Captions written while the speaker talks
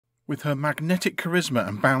With her magnetic charisma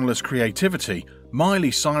and boundless creativity, Miley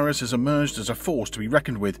Cyrus has emerged as a force to be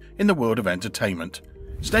reckoned with in the world of entertainment.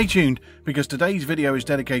 Stay tuned, because today's video is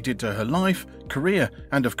dedicated to her life, career,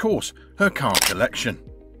 and of course, her car collection.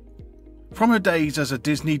 From her days as a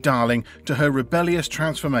Disney darling to her rebellious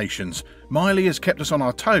transformations, Miley has kept us on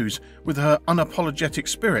our toes with her unapologetic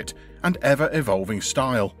spirit and ever-evolving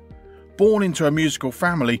style. Born into a musical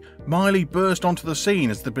family, Miley burst onto the scene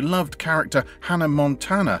as the beloved character Hannah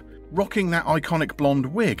Montana, rocking that iconic blonde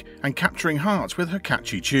wig and capturing hearts with her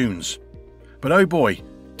catchy tunes. But oh boy,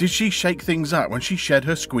 did she shake things up when she shed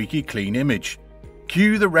her squeaky clean image.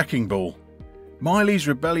 Cue the wrecking ball. Miley's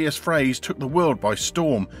rebellious phrase took the world by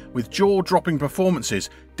storm, with jaw-dropping performances,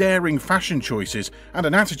 daring fashion choices, and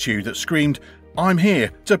an attitude that screamed, "I'm here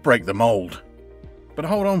to break the mold." But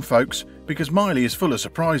hold on folks, because Miley is full of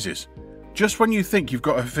surprises. Just when you think you've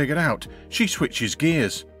got her figured out, she switches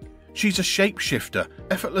gears. She's a shapeshifter,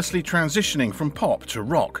 effortlessly transitioning from pop to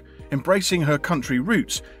rock, embracing her country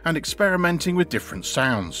roots and experimenting with different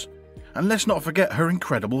sounds. And let's not forget her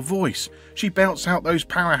incredible voice. She belts out those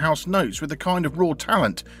powerhouse notes with the kind of raw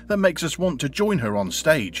talent that makes us want to join her on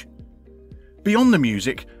stage. Beyond the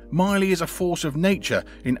music, Miley is a force of nature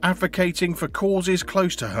in advocating for causes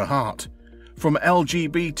close to her heart. From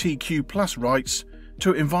LGBTQ+ rights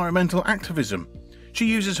to environmental activism, she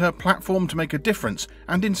uses her platform to make a difference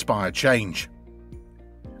and inspire change.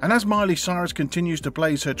 And as Miley Cyrus continues to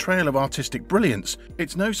blaze her trail of artistic brilliance,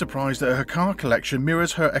 it's no surprise that her car collection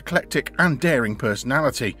mirrors her eclectic and daring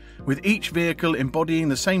personality, with each vehicle embodying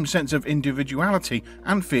the same sense of individuality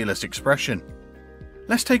and fearless expression.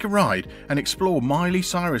 Let's take a ride and explore Miley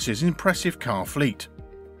Cyrus's impressive car fleet.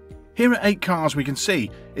 Here are 8 cars we can see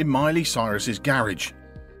in Miley Cyrus's garage.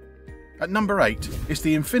 At number 8 is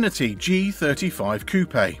the Infiniti G35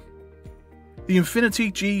 Coupe. The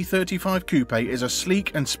Infiniti G35 Coupe is a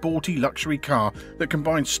sleek and sporty luxury car that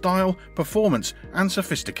combines style, performance, and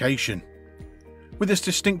sophistication. With its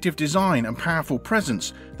distinctive design and powerful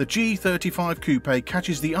presence, the G35 Coupe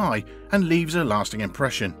catches the eye and leaves a lasting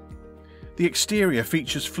impression. The exterior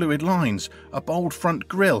features fluid lines, a bold front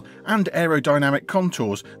grille, and aerodynamic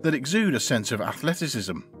contours that exude a sense of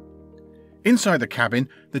athleticism. Inside the cabin,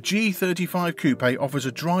 the G35 Coupe offers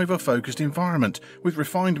a driver-focused environment with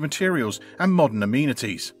refined materials and modern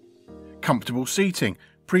amenities. Comfortable seating,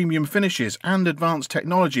 premium finishes, and advanced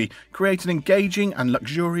technology create an engaging and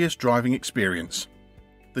luxurious driving experience.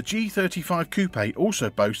 The G35 Coupe also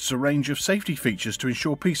boasts a range of safety features to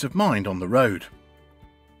ensure peace of mind on the road.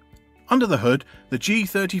 Under the hood, the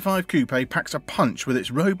G35 Coupe packs a punch with its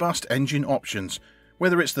robust engine options.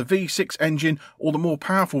 Whether it's the V6 engine or the more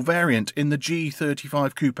powerful variant in the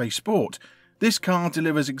G35 Coupe Sport, this car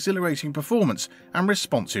delivers exhilarating performance and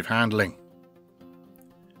responsive handling.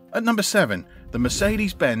 At number 7, the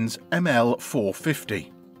Mercedes-Benz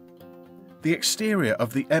ML450. The exterior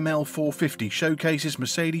of the ML450 showcases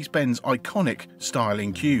Mercedes-Benz iconic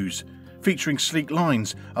styling cues, featuring sleek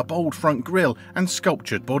lines, a bold front grille, and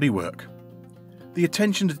sculptured bodywork. The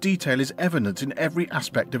attention to detail is evident in every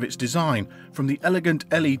aspect of its design, from the elegant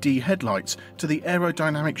LED headlights to the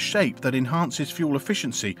aerodynamic shape that enhances fuel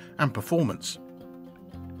efficiency and performance.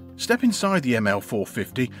 Step inside the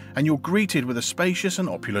ML450 and you're greeted with a spacious and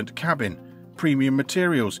opulent cabin. Premium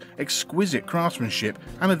materials, exquisite craftsmanship,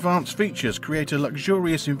 and advanced features create a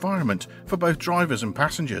luxurious environment for both drivers and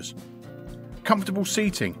passengers. Comfortable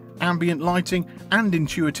seating, ambient lighting, and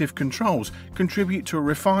intuitive controls contribute to a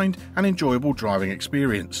refined and enjoyable driving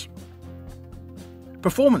experience.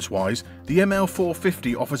 Performance-wise, the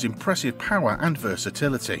ML450 offers impressive power and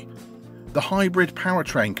versatility. The hybrid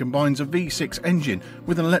powertrain combines a V6 engine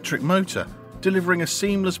with an electric motor, delivering a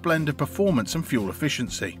seamless blend of performance and fuel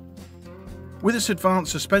efficiency. With its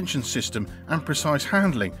advanced suspension system and precise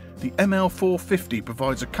handling, the ML450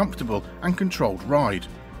 provides a comfortable and controlled ride,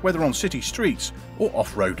 whether on city streets or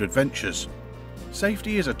off-road adventures.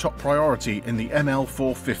 Safety is a top priority in the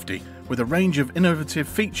ML450, with a range of innovative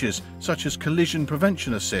features such as collision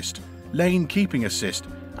prevention assist, lane keeping assist,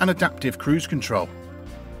 and adaptive cruise control.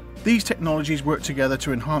 These technologies work together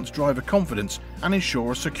to enhance driver confidence and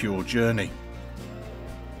ensure a secure journey.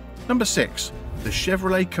 Number 6. The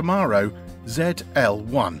Chevrolet Camaro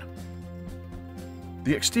ZL1.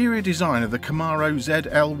 The exterior design of the Camaro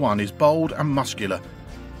ZL1 is bold and muscular,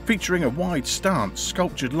 featuring a wide stance,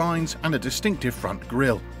 sculptured lines, and a distinctive front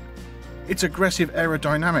grille. Its aggressive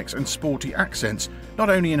aerodynamics and sporty accents not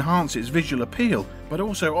only enhance its visual appeal, but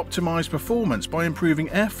also optimize performance by improving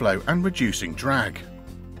airflow and reducing drag.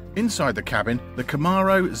 Inside the cabin, the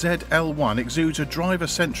Camaro ZL1 exudes a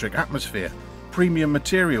driver-centric atmosphere. Premium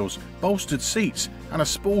materials, bolstered seats, and a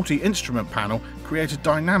sporty instrument panel create a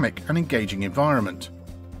dynamic and engaging environment.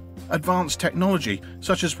 Advanced technology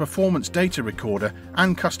such as performance data recorder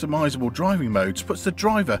and customizable driving modes puts the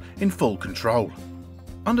driver in full control.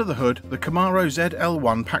 Under the hood, the Camaro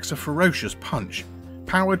ZL1 packs a ferocious punch.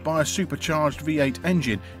 Powered by a supercharged V8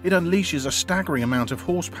 engine, it unleashes a staggering amount of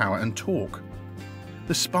horsepower and torque.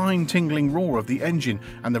 The spine-tingling roar of the engine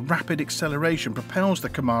and the rapid acceleration propels the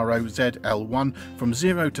Camaro ZL1 from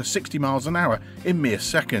 0 to 60 miles an hour in mere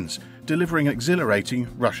seconds, delivering an exhilarating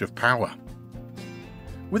rush of power.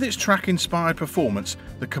 With its track-inspired performance,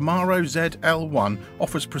 the Camaro ZL1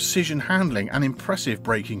 offers precision handling and impressive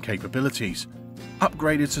braking capabilities.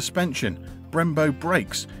 Upgraded suspension, Brembo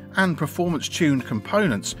brakes, and performance-tuned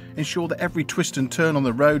components ensure that every twist and turn on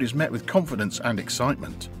the road is met with confidence and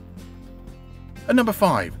excitement. At number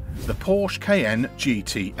 5, the Porsche Cayenne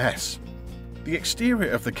GTS. The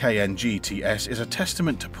exterior of the Cayenne GTS is a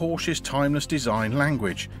testament to Porsche's timeless design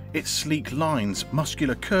language. Its sleek lines,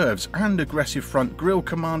 muscular curves, and aggressive front grille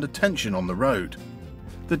command attention on the road.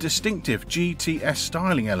 The distinctive GTS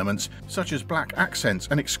styling elements, such as black accents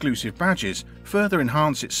and exclusive badges, further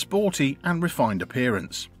enhance its sporty and refined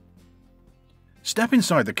appearance. Step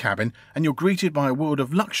inside the cabin and you're greeted by a world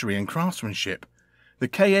of luxury and craftsmanship. The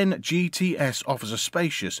Cayenne GTS offers a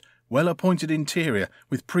spacious, well-appointed interior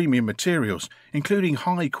with premium materials, including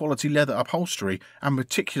high-quality leather upholstery and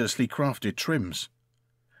meticulously crafted trims.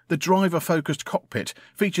 The driver-focused cockpit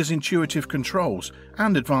features intuitive controls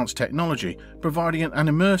and advanced technology, providing an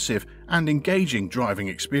immersive and engaging driving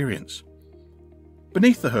experience.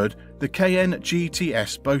 Beneath the hood, the Cayenne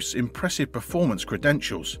GTS boasts impressive performance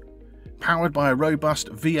credentials. Powered by a robust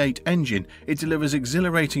V8 engine, it delivers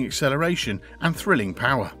exhilarating acceleration and thrilling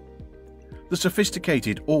power. The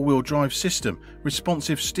sophisticated all-wheel drive system,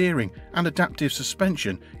 responsive steering, and adaptive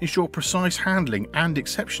suspension ensure precise handling and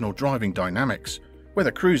exceptional driving dynamics,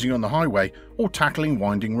 whether cruising on the highway or tackling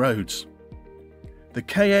winding roads. The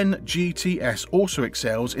Cayenne GTS also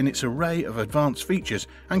excels in its array of advanced features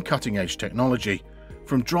and cutting-edge technology.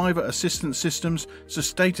 From driver assistance systems to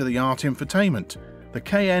state-of-the-art infotainment, the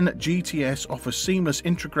Cayenne GTS offers seamless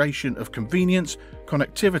integration of convenience,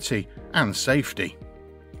 connectivity, and safety.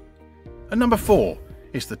 At number 4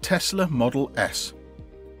 is the Tesla Model S.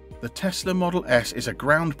 The Tesla Model S is a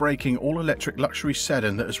groundbreaking all-electric luxury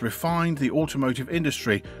sedan that has refined the automotive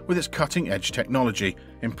industry with its cutting-edge technology,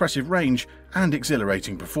 impressive range, and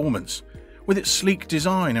exhilarating performance. With its sleek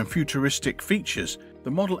design and futuristic features,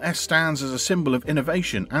 the Model S stands as a symbol of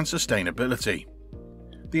innovation and sustainability.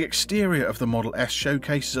 The exterior of the Model S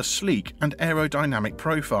showcases a sleek and aerodynamic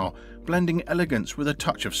profile, blending elegance with a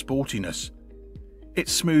touch of sportiness.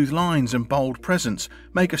 Its smooth lines and bold presence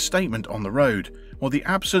make a statement on the road, while the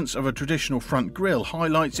absence of a traditional front grille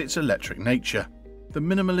highlights its electric nature. The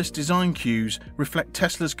minimalist design cues reflect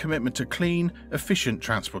Tesla's commitment to clean, efficient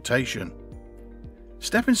transportation.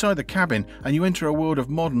 Step inside the cabin and you enter a world of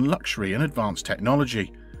modern luxury and advanced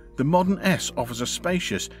technology. The Model S offers a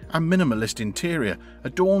spacious and minimalist interior,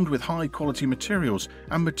 adorned with high-quality materials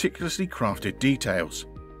and meticulously crafted details.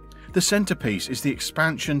 The centerpiece is the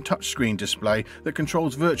expansion touchscreen display that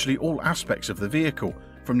controls virtually all aspects of the vehicle,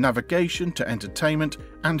 from navigation to entertainment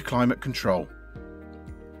and climate control.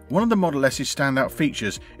 One of the Model S's standout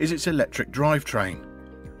features is its electric drivetrain.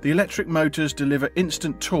 The electric motors deliver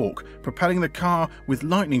instant torque, propelling the car with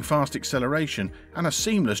lightning-fast acceleration and a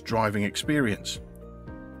seamless driving experience.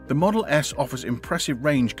 The Model S offers impressive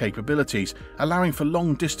range capabilities, allowing for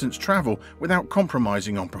long-distance travel without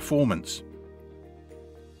compromising on performance.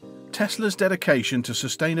 Tesla's dedication to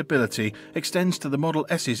sustainability extends to the Model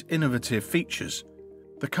S's innovative features.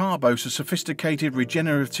 The car boasts a sophisticated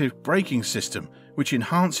regenerative braking system, which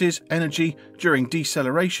enhances energy during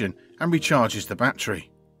deceleration and recharges the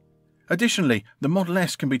battery. Additionally, the Model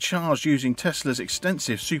S can be charged using Tesla's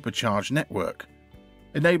extensive supercharge network,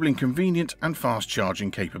 enabling convenient and fast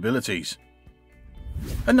charging capabilities.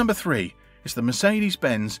 At number 3 is the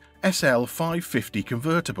Mercedes-Benz SL550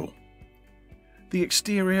 convertible. The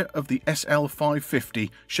exterior of the SL550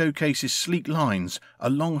 showcases sleek lines, a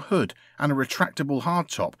long hood, and a retractable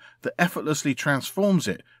hardtop that effortlessly transforms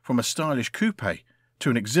it from a stylish coupe to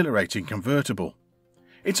an exhilarating convertible.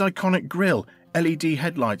 Its iconic grille, LED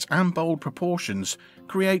headlights, and bold proportions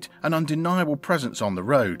create an undeniable presence on the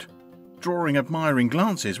road, drawing admiring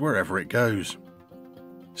glances wherever it goes.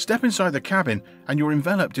 Step inside the cabin and you're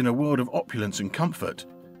enveloped in a world of opulence and comfort.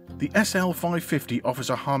 The SL550 offers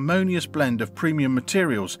a harmonious blend of premium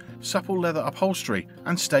materials, supple leather upholstery,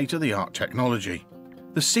 and state-of-the-art technology.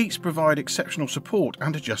 The seats provide exceptional support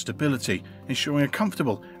and adjustability, ensuring a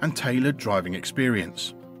comfortable and tailored driving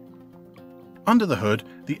experience. Under the hood,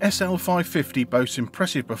 the SL550 boasts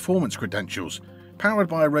impressive performance credentials. Powered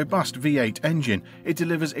by a robust V8 engine, it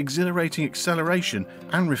delivers exhilarating acceleration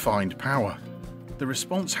and refined power. The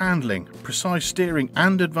response handling, precise steering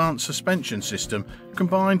and advanced suspension system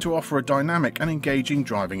combine to offer a dynamic and engaging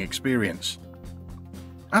driving experience.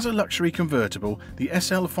 As a luxury convertible, the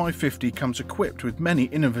SL550 comes equipped with many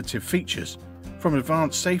innovative features. From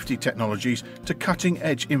advanced safety technologies to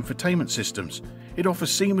cutting-edge infotainment systems, it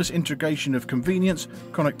offers seamless integration of convenience,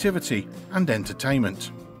 connectivity and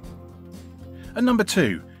entertainment. And number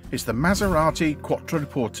 2 is the Maserati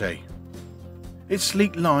Quattroporte. Its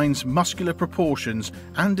sleek lines, muscular proportions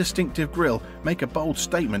and distinctive grille make a bold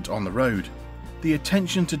statement on the road. The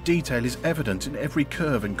attention to detail is evident in every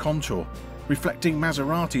curve and contour, reflecting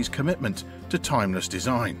Maserati's commitment to timeless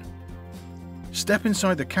design. Step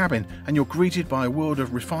inside the cabin and you're greeted by a world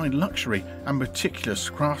of refined luxury and meticulous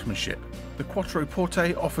craftsmanship. The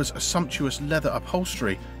Quattroporte offers a sumptuous leather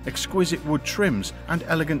upholstery, exquisite wood trims and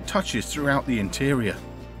elegant touches throughout the interior.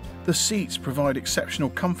 The seats provide exceptional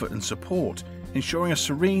comfort and support, ensuring a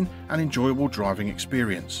serene and enjoyable driving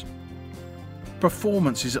experience.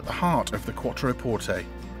 Performance is at the heart of the Quattroporte,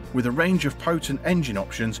 with a range of potent engine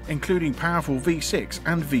options including powerful V6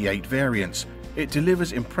 and V8 variants. It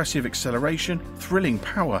delivers impressive acceleration, thrilling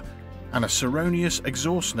power, and a sonorous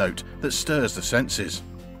exhaust note that stirs the senses.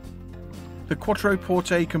 The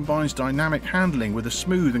Quattroporte combines dynamic handling with a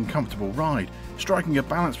smooth and comfortable ride, striking a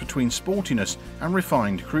balance between sportiness and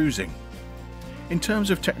refined cruising. In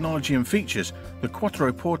terms of technology and features, the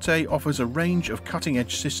Quattroporte offers a range of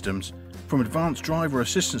cutting-edge systems, from advanced driver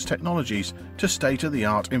assistance technologies to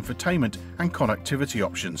state-of-the-art infotainment and connectivity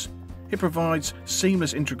options. It provides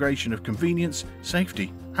seamless integration of convenience,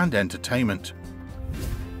 safety and entertainment.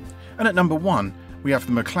 And at number 1, we have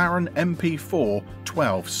the McLaren MP4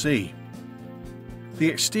 12C. The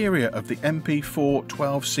exterior of the MP4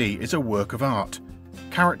 12C is a work of art,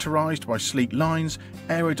 characterized by sleek lines,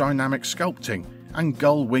 aerodynamic sculpting and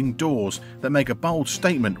gull-wing doors that make a bold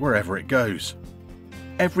statement wherever it goes.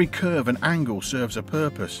 Every curve and angle serves a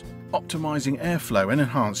purpose, optimizing airflow and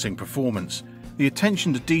enhancing performance. The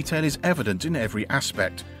attention to detail is evident in every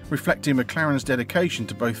aspect, reflecting McLaren's dedication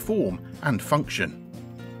to both form and function.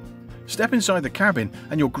 Step inside the cabin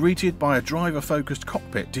and you're greeted by a driver-focused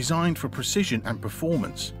cockpit designed for precision and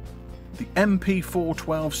performance. The MP4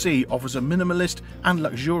 12C offers a minimalist and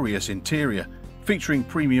luxurious interior, featuring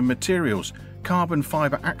premium materials, carbon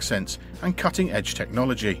fiber accents and cutting-edge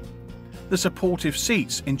technology. The supportive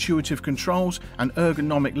seats, intuitive controls and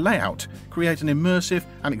ergonomic layout create an immersive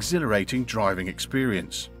and exhilarating driving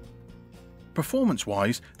experience.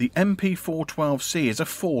 Performance-wise, the MP4 12C is a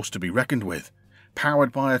force to be reckoned with.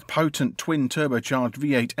 Powered by a potent twin-turbocharged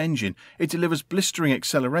V8 engine, it delivers blistering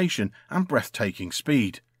acceleration and breathtaking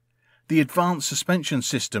speed. The advanced suspension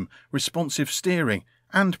system, responsive steering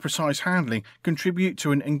and precise handling contribute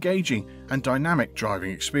to an engaging and dynamic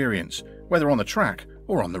driving experience, whether on the track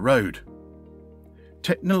or on the road.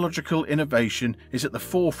 Technological innovation is at the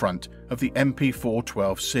forefront of the MP4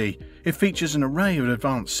 12C. It features an array of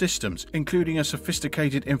advanced systems, including a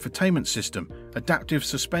sophisticated infotainment system, adaptive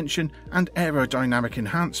suspension and aerodynamic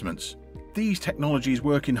enhancements. These technologies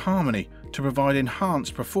work in harmony to provide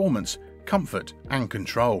enhanced performance, comfort and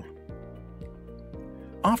control.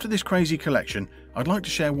 After this crazy collection, I'd like to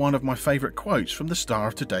share one of my favourite quotes from the star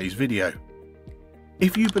of today's video.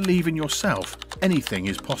 "If you believe in yourself, anything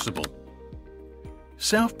is possible."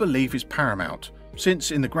 Self-belief is paramount, since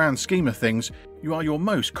in the grand scheme of things, you are your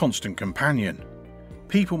most constant companion.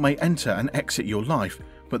 People may enter and exit your life,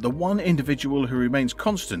 but the one individual who remains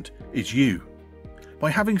constant is you. By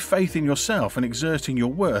having faith in yourself and exerting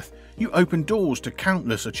your worth, you open doors to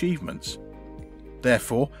countless achievements.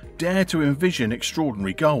 Therefore, dare to envision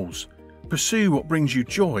extraordinary goals, pursue what brings you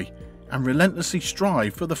joy, and relentlessly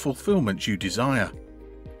strive for the fulfillment you desire.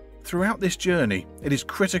 Throughout this journey, it is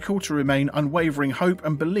critical to remain unwavering hope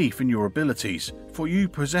and belief in your abilities, for you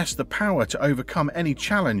possess the power to overcome any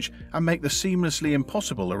challenge and make the seamlessly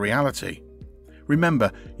impossible a reality.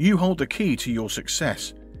 Remember, you hold the key to your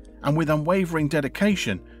success, and with unwavering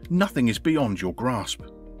dedication, nothing is beyond your grasp.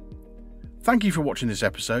 Thank you for watching this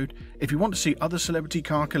episode. If you want to see other celebrity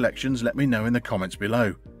car collections, let me know in the comments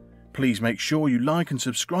below. Please make sure you like and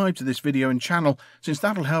subscribe to this video and channel, since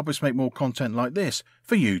that'll help us make more content like this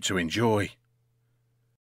for you to enjoy.